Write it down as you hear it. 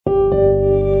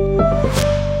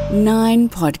9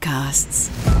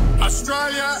 podcasts.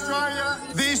 Australia,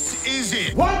 this is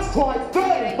it. Once quite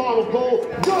 30 final ball,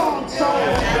 gone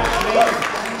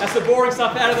That's the boring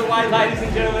stuff out of the way, ladies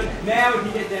and gentlemen. Now we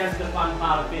can get down to the fun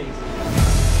part of things.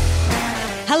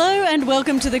 Hello and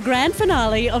welcome to the grand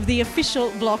finale of the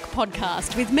official Block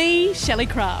podcast with me, Shelley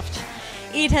Craft.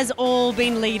 It has all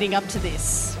been leading up to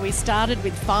this. We started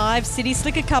with 5 city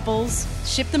slicker couples,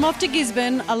 shipped them off to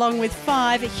Gisborne along with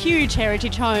 5 huge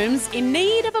heritage homes in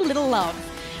need of a little love.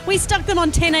 We stuck them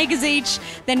on 10 acres each,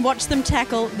 then watched them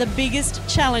tackle the biggest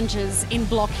challenges in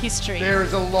Block history. There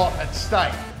is a lot at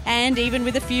stake. And even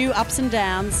with a few ups and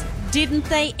downs, didn't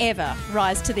they ever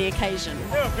rise to the occasion?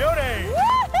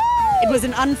 It was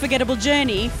an unforgettable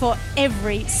journey for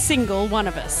every single one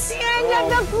of us. The end of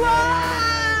the floor!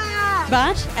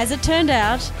 But, as it turned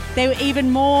out, there were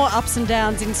even more ups and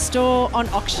downs in store on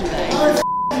auction day. 20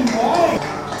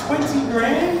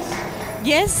 grand?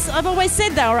 Yes, I've always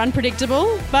said they were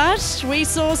unpredictable, but we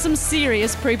saw some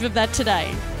serious proof of that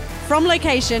today. From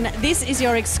location, this is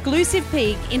your exclusive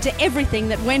peek into everything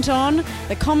that went on,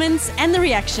 the comments and the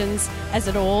reactions as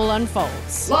it all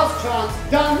unfolds. Last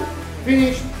chance, done,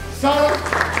 finished, sold.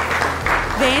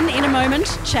 Then, in a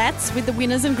moment, chats with the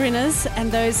winners and grinners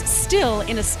and those still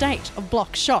in a state of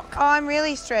Block shock. Oh, I'm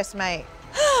really stressed, mate.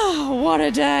 What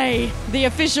a day. The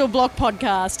official Block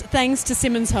podcast, thanks to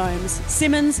Simmons Homes.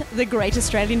 Simmons, the great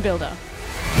Australian builder.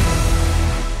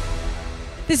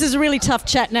 This is a really tough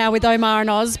chat now with Omar and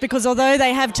Oz because although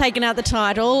they have taken out the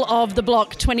title of the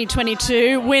Block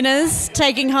 2022 winners,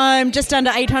 taking home just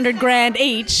under 800 grand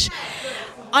each,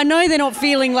 I know they're not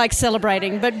feeling like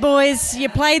celebrating, but boys, you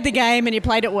played the game and you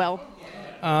played it well.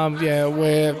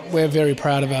 We're very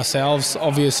proud of ourselves.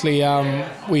 Obviously,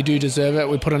 we do deserve it.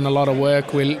 We put in a lot of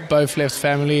work. We both left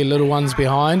family, little ones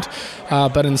behind.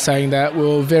 But in saying that, we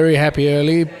were very happy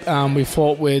early. We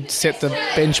thought we'd set the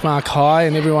benchmark high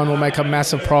and everyone will make a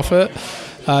massive profit.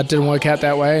 Didn't work out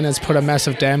that way and it's put a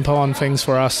massive damper on things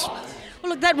for us.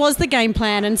 Well, look, that was the game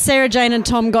plan, and Sarah Jane and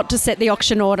Tom got to set the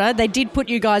auction order. They did put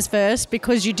you guys first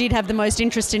because you did have the most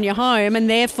interest in your home, and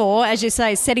therefore, as you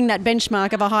say, setting that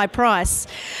benchmark of a high price.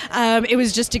 It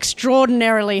was just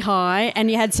extraordinarily high,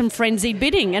 and you had some frenzied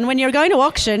bidding. And when you're going to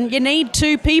auction, you need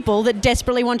 2 people that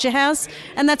desperately want your house,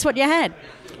 and that's what you had.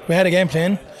 We had a game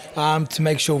plan to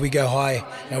make sure we go high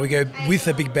and we go with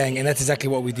a big bang, and that's exactly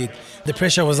what we did. The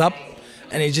pressure was up.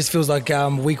 And it just feels like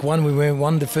week 1 we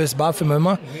won the first bar from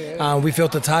Omar. We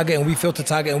felt the target and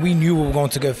we knew we were going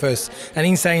to go first. And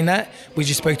in saying that, we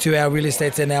just spoke to our real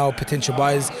estate and our potential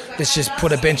buyers. Let's just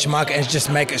put a benchmark and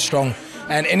just make it strong.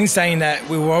 And in saying that,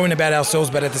 we were worrying about ourselves,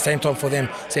 but at the same time for them.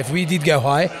 So if we did go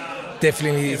high,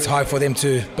 definitely it's high for them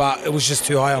too. But it was just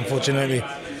too high, unfortunately.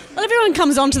 Well, everyone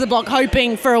comes onto the block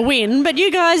hoping for a win, but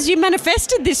you guys, you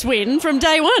manifested this win from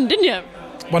day one, didn't you?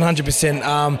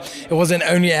 100%. It wasn't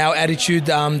only our attitude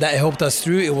that helped us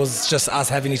through, it was just us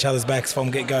having each other's backs from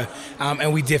get-go.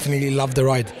 And we definitely loved the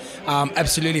ride.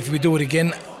 Absolutely, if we do it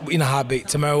again, in a heartbeat,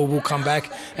 tomorrow we'll come back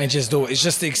and just do it. It's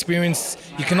just the experience.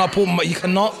 You cannot put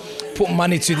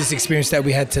money to this experience that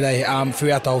we had today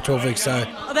throughout the whole 12 weeks. So.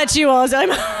 Oh, that's you, Oz.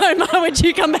 Omar, would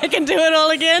you come back and do it all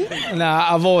again?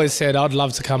 I've always said I'd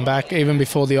love to come back, even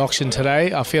before the auction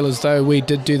today. I feel as though we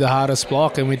did do the hardest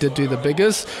block and we did do the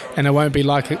biggest, and it won't be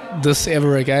like this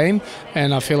ever again.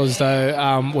 And I feel as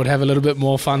though we'd have a little bit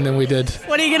more fun than we did.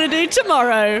 What are you going to do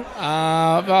tomorrow?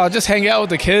 I'll just hang out with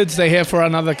the kids. They're here for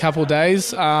another couple of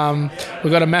days.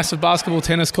 We've got a massive basketball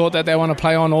tennis court that they want to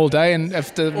play on all day, and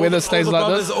if the weather stays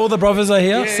like this... All the brothers are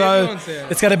here, so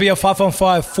it's going to be a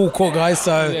 5-on-5 full court, guys,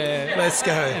 so let's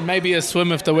go. And maybe a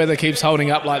swim if the weather keeps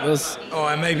holding up like this. Oh,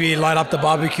 and maybe light up the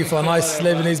barbecue for a nice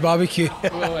Lebanese barbecue.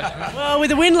 Well,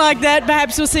 with a win like that,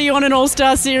 perhaps we'll see you on an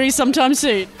All-Star Series sometime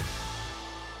soon.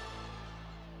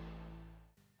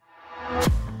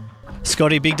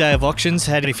 Scotty, big day of auctions.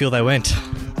 How did you feel they went?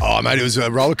 Oh, mate, it was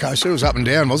a roller coaster. It was up and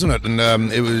down, wasn't it? And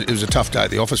it was a tough day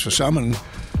at the office for some, and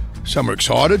some were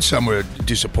excited, some were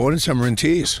disappointed, some were in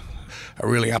tears. A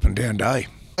really up and down day.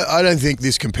 I don't think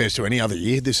this compares to any other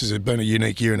year. This has been a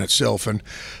unique year in itself, and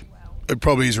it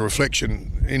probably is a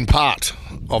reflection in part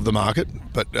of the market,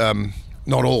 but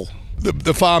not all.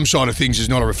 The farm side of things is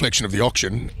not a reflection of the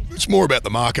auction. It's more about the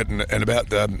market and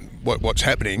about what's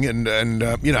happening. And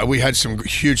we had some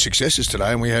huge successes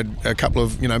today, and we had a couple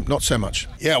of, not so much.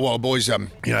 Yeah, well, boys,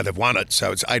 they've won it,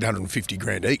 so it's 850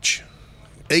 grand each,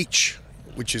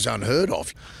 which is unheard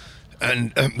of.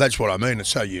 And that's what I mean. It's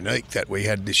so unique that we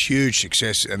had this huge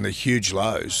success and the huge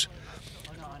lows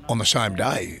on the same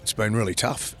day. It's been really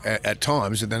tough at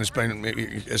times, and then it's been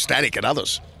ecstatic at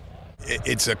others.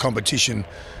 It's a competition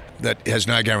that has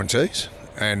no guarantees,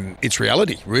 And it's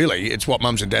reality, really. It's what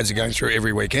mums and dads are going through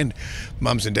every weekend.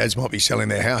 Mums and dads might be selling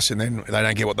their house and then they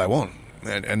don't get what they want.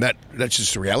 And that's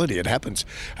just the reality. It happens.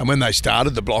 And when they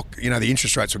started the block, the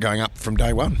interest rates were going up from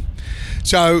day one.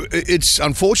 So it's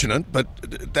unfortunate, but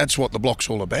that's what the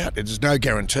block's all about. There's no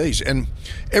guarantees. And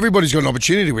everybody's got an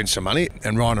opportunity to win some money.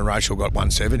 And Ryan and Rachel got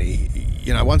 170.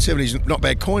 170 is not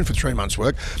bad coin for 3 months'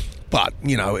 work. But,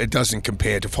 it doesn't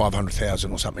compare to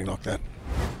 500,000 or something like that.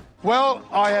 Well,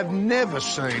 I have never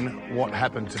seen what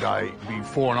happened today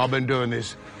before, and I've been doing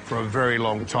this for a very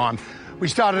long time. We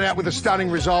started out with a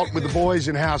stunning result with the boys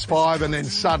in House 5 and then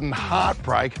sudden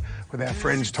heartbreak with our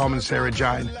friends Tom and Sarah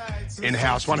Jane in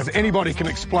House 1. If anybody can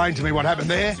explain to me what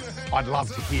happened there, I'd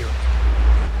love to hear it.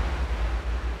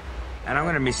 And I'm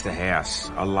going to miss the house.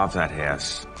 I love that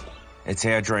house. It's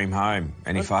our dream home.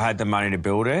 And if I had the money to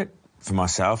build it for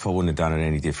myself, I wouldn't have done it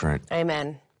any different.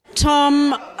 Amen.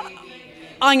 Tom,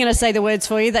 I'm going to say the words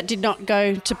for you. That did not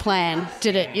go to plan,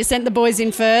 did it? You sent the boys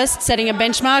in first, setting a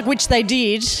benchmark, which they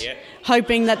did,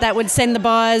 hoping that would send the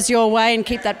buyers your way and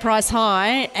keep that price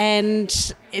high,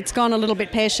 and it's gone a little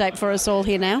bit pear-shaped for us all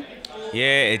here now.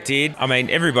 Yeah, it did. I mean,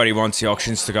 everybody wants the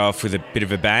auctions to go off with a bit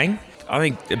of a bang. I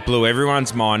think it blew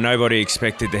everyone's mind. Nobody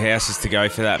expected the houses to go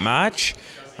for that much.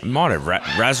 It might have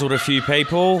razzled a few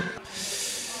people.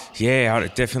 Yeah,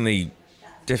 it definitely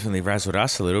razzled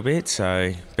us a little bit.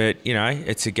 So, but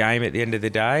it's a game at the end of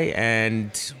the day,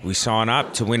 and we sign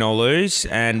up to win or lose.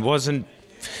 And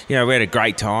we had a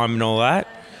great time and all that.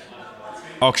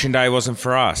 Auction day wasn't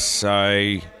for us,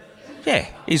 so yeah,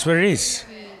 is what it is.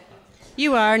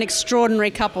 You are an extraordinary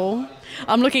couple.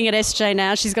 I'm looking at SJ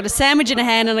now. She's got a sandwich in her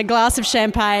hand and a glass of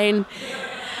champagne.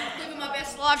 Living my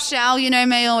best life, Shal. You know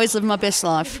me, always live my best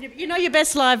life. Your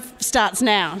best life starts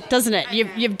now, doesn't it?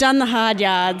 You've done the hard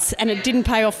yards and it didn't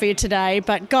pay off for you today,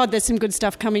 but God, there's some good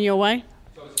stuff coming your way.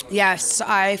 Yes,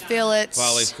 I feel it.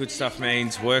 Well, if good stuff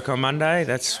means work on Monday,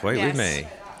 that's sweet with me.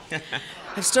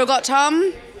 I've still got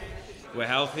Tom. We're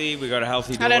healthy. We got a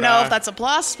healthy daughter. I don't know if that's a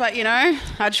plus, but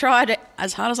I tried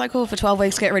as hard as I could for 12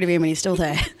 weeks to get rid of him and he's still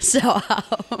there. So,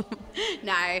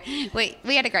 no,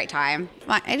 we had a great time.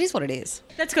 It is what it is.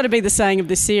 That's got to be the saying of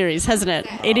this series, hasn't it?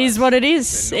 It is what it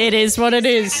is. It is what it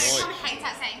is. I hate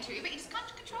that saying too, but you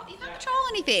can't control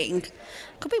anything.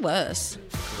 Could be worse.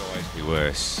 Could always be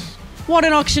worse. What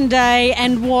an auction day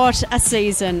and what a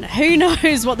season. Who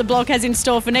knows what the block has in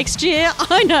store for next year?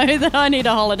 I know that I need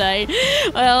a holiday.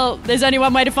 Well, there's only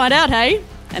one way to find out, hey?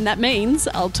 And that means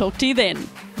I'll talk to you then.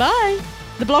 Bye.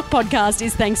 The Block Podcast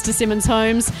is thanks to Simmons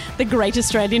Homes, the great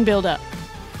Australian builder.